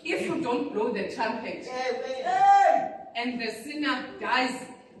 If you don't blow the trumpet and the sinner dies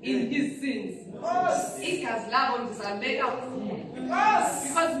in his sins, because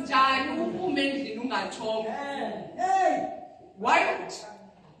why?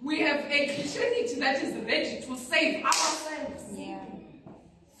 We have a Christianity that is ready to save ourselves.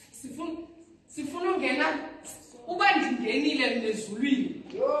 Sifuna ungena uba ndingenile mnezulwini.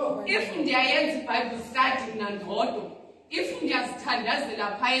 If ndiyayenza iBible study nandodo, if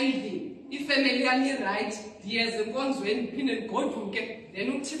ndiyazithandazela phaa endlini, ifamily yami right, ndiyeza enkonzweni ndiphinde ndigoduke, then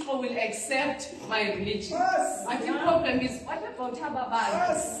uThixo will accept my religion. But the problem is, what about aba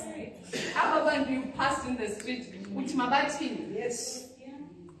bantu? Aba bantu you passed in the street, uthi mabathini? Yes.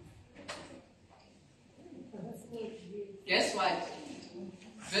 Guess what?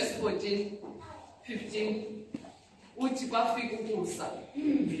 Verse 14, 15. Uthi kwafika ukusa.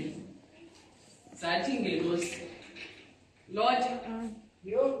 Zathi ngelosi, Lord,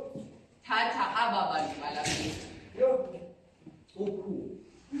 thatha aba bantu balapha.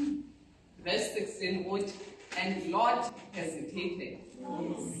 Verse 16 uthi, and Lord hesitated.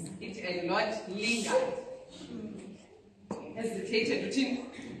 It and Lord lingered. Hesitated. Uthini?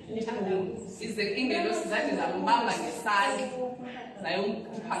 Is the ingelosi zathi zambamba ngesandla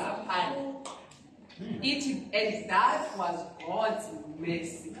zayomkhupha ngaphandle. And that was God's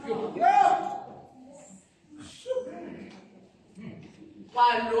mercy.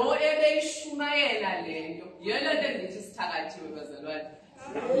 Kwalo ebeyishumayela lento, yelo nto endithi sithakathiwe bazalwane.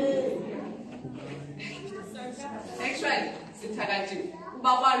 Actually, sithakathiwe.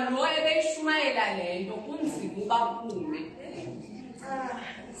 Kuba kwalo ebeyishumayela lento, kunzima ubaphume.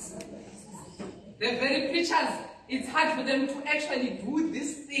 The very preachers, it's hard for them to actually do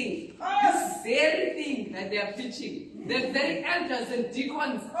this thing, this very thing that they are preaching. The very elders and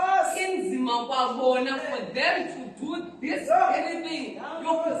deacons, inzima kwabona for them to do this very thing.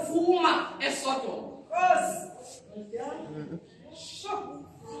 Yokufuma eSodom.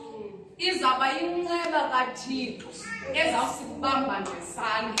 Izaba inceba kaThixo ezawusibamba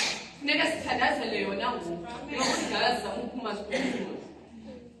ngesandla Funeka sithandazele yona ngoku. Yokudala siza ukuphuma siphuma.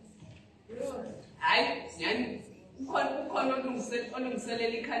 Hayi, nyani ukhona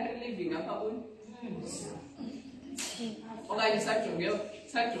olungiselela i-country living apha kuni. Okanye sajonge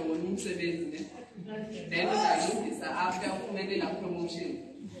umsebenzi ne. Then uzalungisa after uphumelela promotion.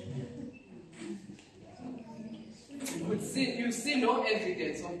 You see no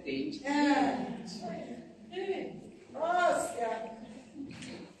evidence of danger.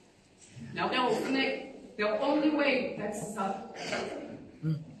 Now the only way that's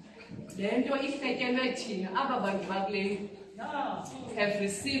have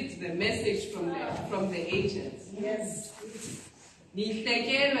received the message from the agents. Yes.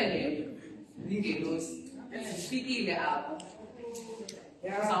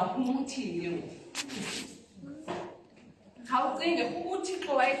 Khawucinge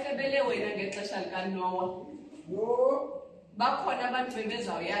uThixo wayefebele wena ngexesha likaNoah. Bakhona abantu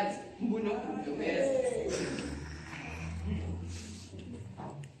bebezawuyazi mbunobhudumeza.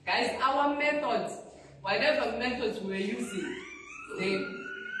 Guys, our methods, whatever methods we're using,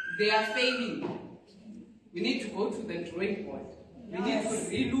 they are failing. We need to go to the drawing board. We need to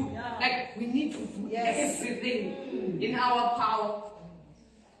relook, like we need to do everything in our power.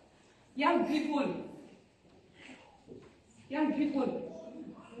 Young people,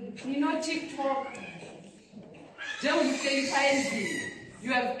 you know TikTok.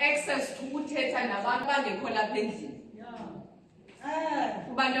 You have access to uthetha nabantu bangekho lapha endlini.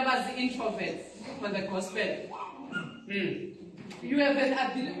 Kubantu abazi-introverts for the gospel. You have an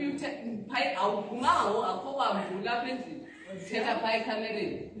ability to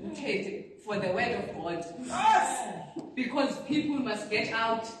for the word of God. Because people must get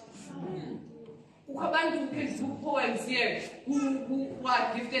out. Who can do poems here, who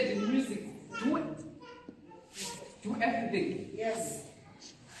are gifted in music, do everything. Yes.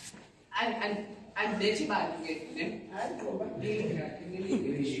 And let bad to get them. And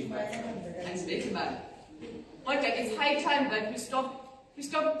let bad. But it's high time that we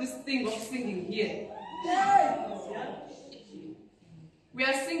stop this thing of singing here. We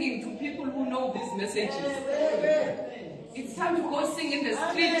are singing to people who know these messages. It's time to go sing in the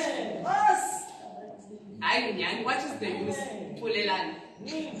street. What is the use?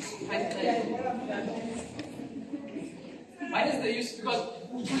 What is the use? Because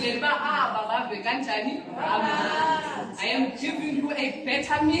I am giving you a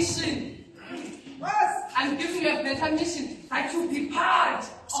better mission. I'm giving you a better mission that you be part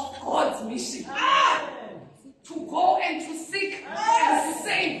of God's mission. To go and to seek and to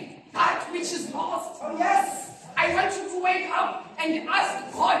save that which is lost. I want you to wake up and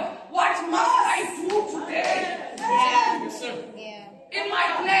ask God, what must I do today? In my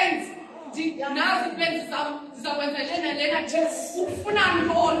plans,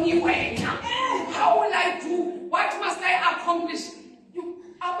 how will I do? What must I accomplish?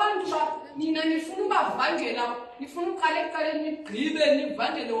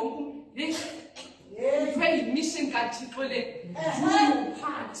 Mission do your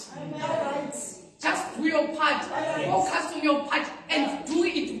part. Just do your part. Focus on your part and do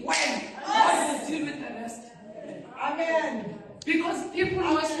it well. God will deal with the rest. Amen. Because people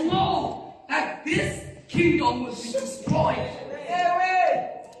must know that this kingdom will be destroyed.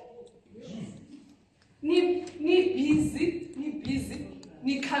 Ni busy.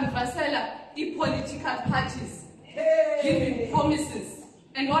 Ni canvassela political parties giving promises.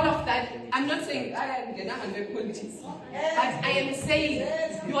 And all of that, I'm not saying I am going politics, but I am saying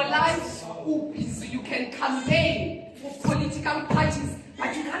your life will be so you can campaign for political parties,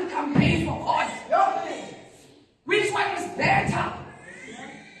 but you can't campaign for God. Which one is better?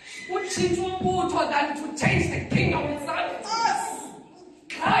 Than to change the kingdom itself?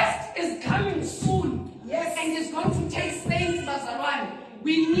 Christ is coming soon, and is going to take saints Mazaran.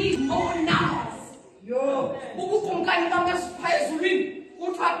 We need more numbers.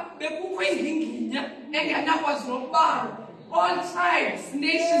 All tribes,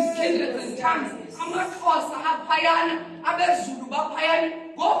 nations, kindreds, and tongues.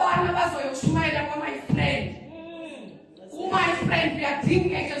 My friend, we are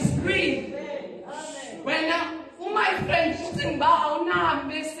thinking a screen. When my friend putting down a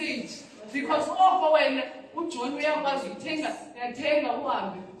message, because when John we are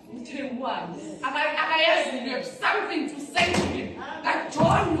you have something to say to him. That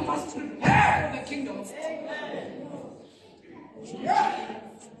John, you must prepare for the kingdom of God.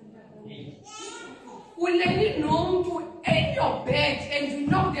 Will let it know to end your bed and you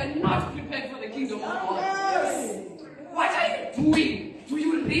know they're not prepared for the kingdom of God? What are you doing? Do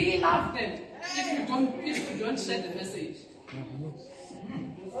you really love them if you don't share the message?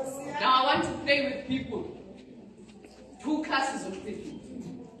 Now I want to play with people. Two classes of people.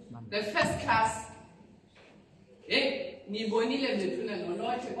 The first class, nibonile bethuna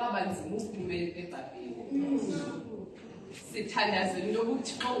nolothe kwabanzima uphume ebhabheni. Sithandazela into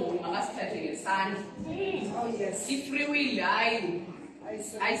yokuthi xa ungoma makasithathe ngesandla. Oh, yes. I-free will hayi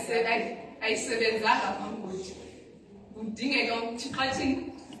ayisebenzanga phambili. Kudingeka ukuthi xa thina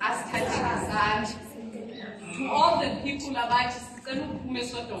asithathe ngesandla. To all the people abathi sicela uphume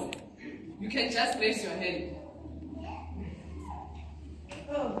eSodom, you can just raise your hand.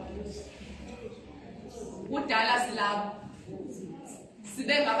 Udala silapho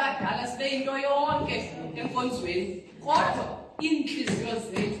sibe ngabadala sibe into yonke enkonzweni kodwa inhliziyo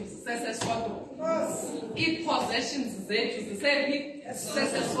zethu ziseseSodom, ii-possessions zethu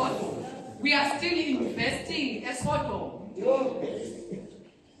ziseseSodom. We are still investing eSodom.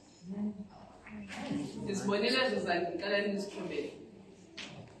 Isibonelo zozandicela nisithobele.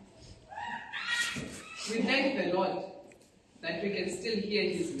 We thank the Lord that we can still hear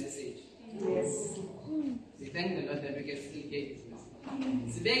His message. Yes. We thank the Lord that we can still hear His message.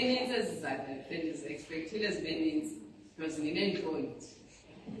 Zibe ninzi ezizathu expectile zibe ninzi because nineentloni.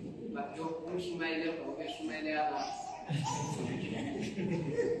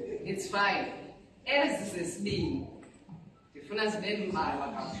 It's fine. Ezi zesibini ndifuna zibe mbalwa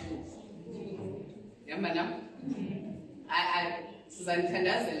kakhulu. Yamba nam?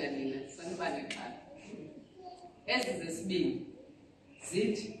 Sizanithandazela nina sanibane kuqala. Ezi zesibini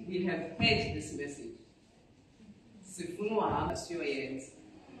zithi we have heard this message. Sifuna uhamba siyoyenza.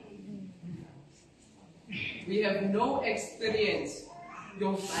 We have no experience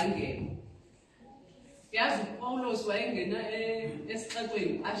yovangelo. Yazi uPaulos wayengena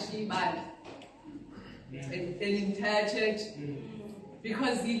esixekweni ashiya ibandla an entire church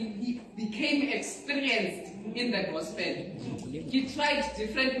because he became experienced in the gospel. He tried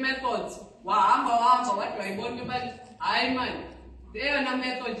different methods. Wahamba wathi wayibona ukuthi hayi man, eyona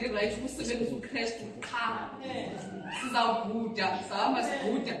method irayithi ukusebenzisa uKristu qha. Sizawubhuda, sahamba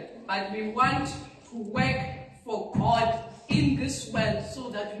sibhuda, but we want to work for God in this world so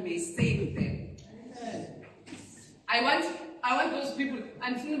that we may save them. I want those people,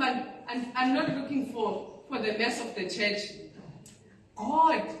 and I'm not looking for the mess of the church.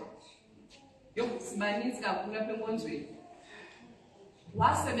 God, sibaninzi kakhulu apha enkonzweni.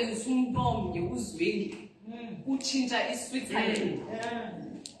 Wasebenzisa umuntu omnye uzweli utshintsha iSwitzerland.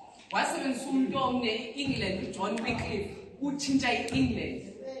 Wasebenzisa umuntu omnye eEngland uJohn Wycliffe utshintsha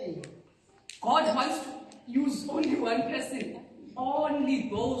iEngland. God wants to use only one person, only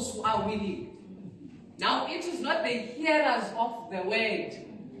those who are willing. Now, it is not the hearers of the word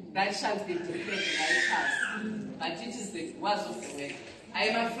that shall be declared righteous, but it is the doers of the word. I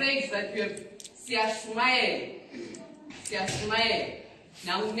am afraid that we have Siyashumayel.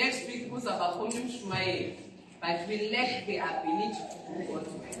 Now, next week was about Komnim Shumayel, but we lack the ability to do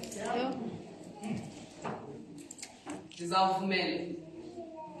God's word. Dissolvement.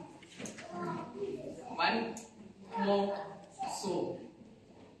 One more soul.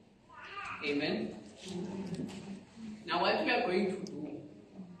 Amen. Now what we are going to do,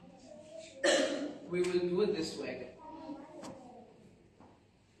 we will do this work.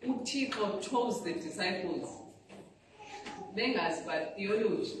 Uthixo chose the disciples. Bengas but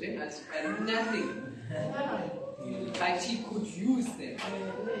theology, bengas but nothing. But he could use them.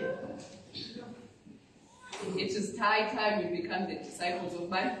 It is time we become the disciples of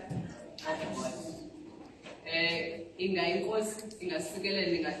God. Inkosi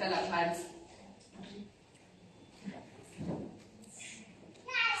ingasikelele ingahlala phansi.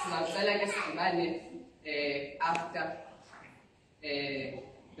 Sizaqala ke sidibane after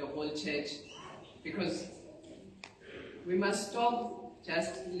the whole church, because we must stop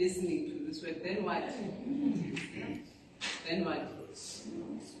just listening to this word. Then what? Then what?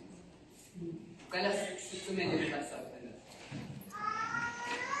 Qala sicimele ibasa.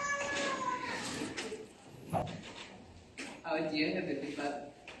 Our dear Heavenly Father,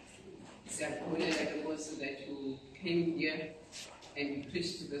 so that you came here and you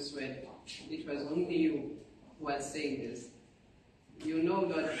preached this word. It was only you who was saying this. You know,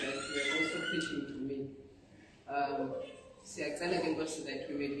 Lord, that you are also preaching to me. So that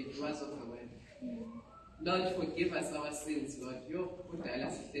we may be doers of the word. Lord, forgive us our sins, Lord. You put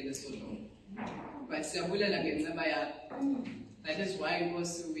us so long. But that is why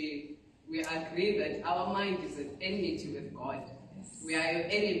also we agree that our mind is at enmity with God. We are your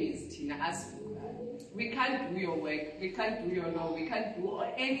enemies, Tina. We can't do your work, we can't do your law, we can't do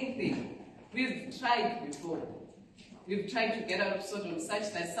anything. We've tried before. We've tried to get out of Sodom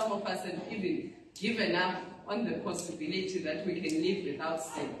such that some of us have even given up on the possibility that we can live without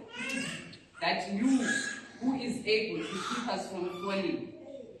sin. That you, who is able to keep us from falling,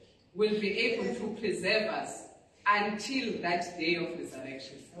 will be able to preserve us until that day of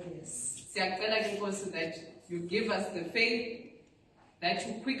resurrection. Oh, yes. Siyacela ke Nkosi that you give us the faith, that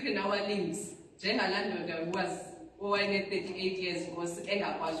you quicken our limbs. Njengalaa ndoda who was 38 years Nkosi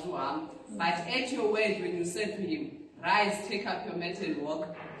engakwazi uhamba, but at your word when you said to him, rise, take up your mat and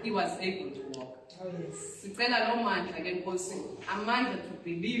walk, he was able to walk. Oh, yes. Sicela lo mandla ke Nkosi, amandla to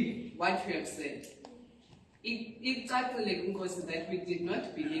believe what you have said. Icacile ke Nkosi that we did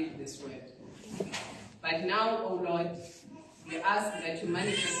not believe this word. But now, oh Lord, we ask that you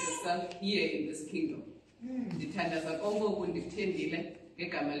manifest yourself here in this kingdom. Ndithandaza konke okundithembile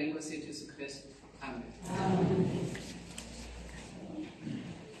ngegama leNkosi yethu Jesu Kristu. Amen.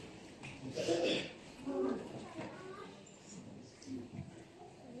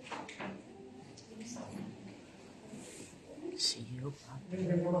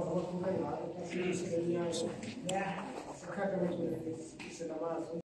 Yeah.